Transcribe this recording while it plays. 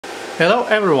Hello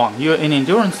everyone, you're in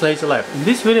Endurance Laser Lab. In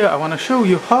this video I want to show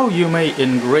you how you may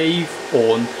engrave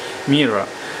on mirror.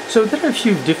 So there are a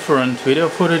few different video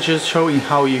footages showing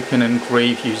how you can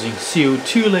engrave using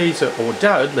CO2 laser or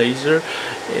diode laser,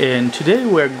 and today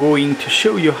we're going to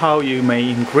show you how you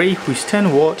may engrave with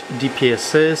 10 watt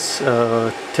DPSS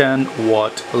 10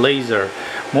 watt laser.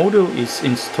 Module is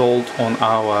installed on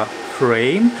our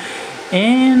frame,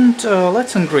 and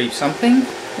let's engrave something.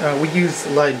 We use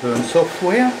Lightburn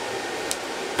software.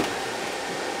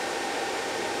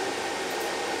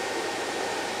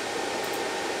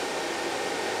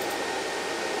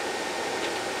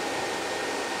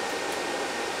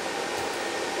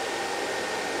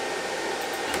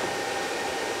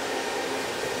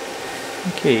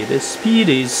 Okay, the speed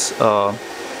is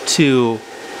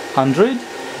 200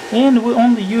 and we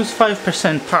only use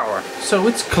 5% power, so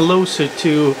it's closer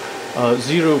to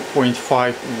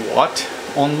 0.5 watt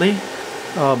only,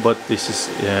 but this is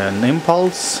an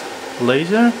impulse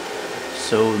laser,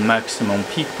 so maximum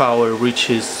peak power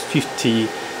reaches 50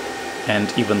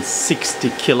 and even 60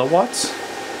 kilowatts.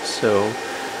 So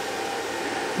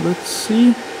let's see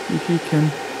if you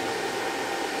can,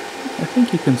 I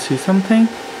think you can see something.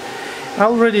 I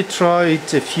already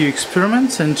tried a few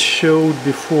experiments and showed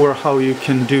before how you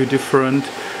can do different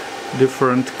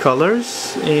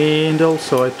colors, and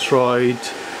also I tried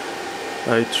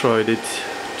it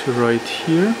to right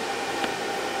here.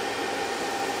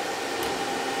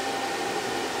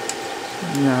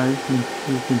 Yeah, you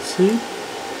can see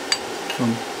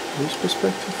from this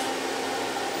perspective.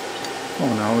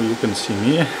 Oh, now you can see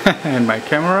me and my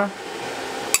camera.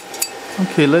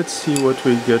 Okay, let's see what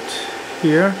we get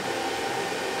here.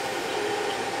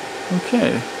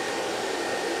 Okay.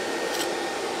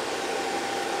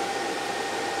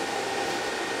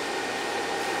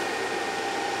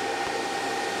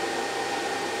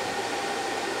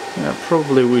 Yeah,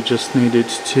 probably we just needed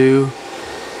to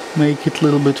make it a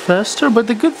little bit faster, but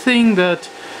the good thing that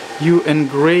you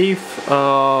engrave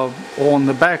on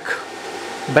the back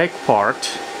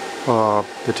part,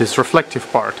 that is reflective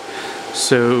part,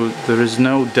 so there is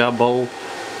no double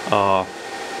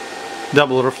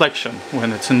reflection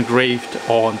when it's engraved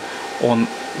on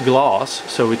glass,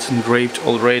 so it's engraved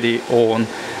already on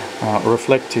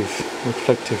reflective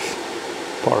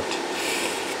part.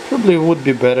 Probably would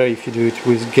be better if you do it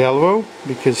with galvo,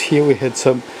 because here we had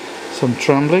some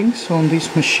tremblings on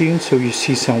this machine, so you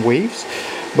see some waves.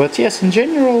 But yes, in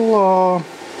general,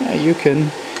 yeah, you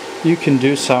can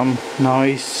do some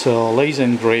nice laser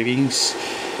engravings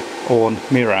on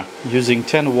mirror using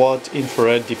 10 watt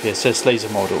infrared DPSS laser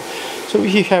module. So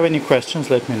if you have any questions,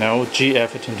 let me know,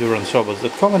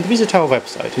 gf@endurancerobots.com, and visit our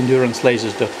website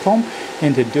endurancelasers.com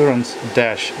and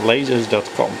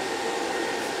endurance-lasers.com.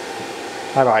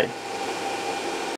 Bye bye.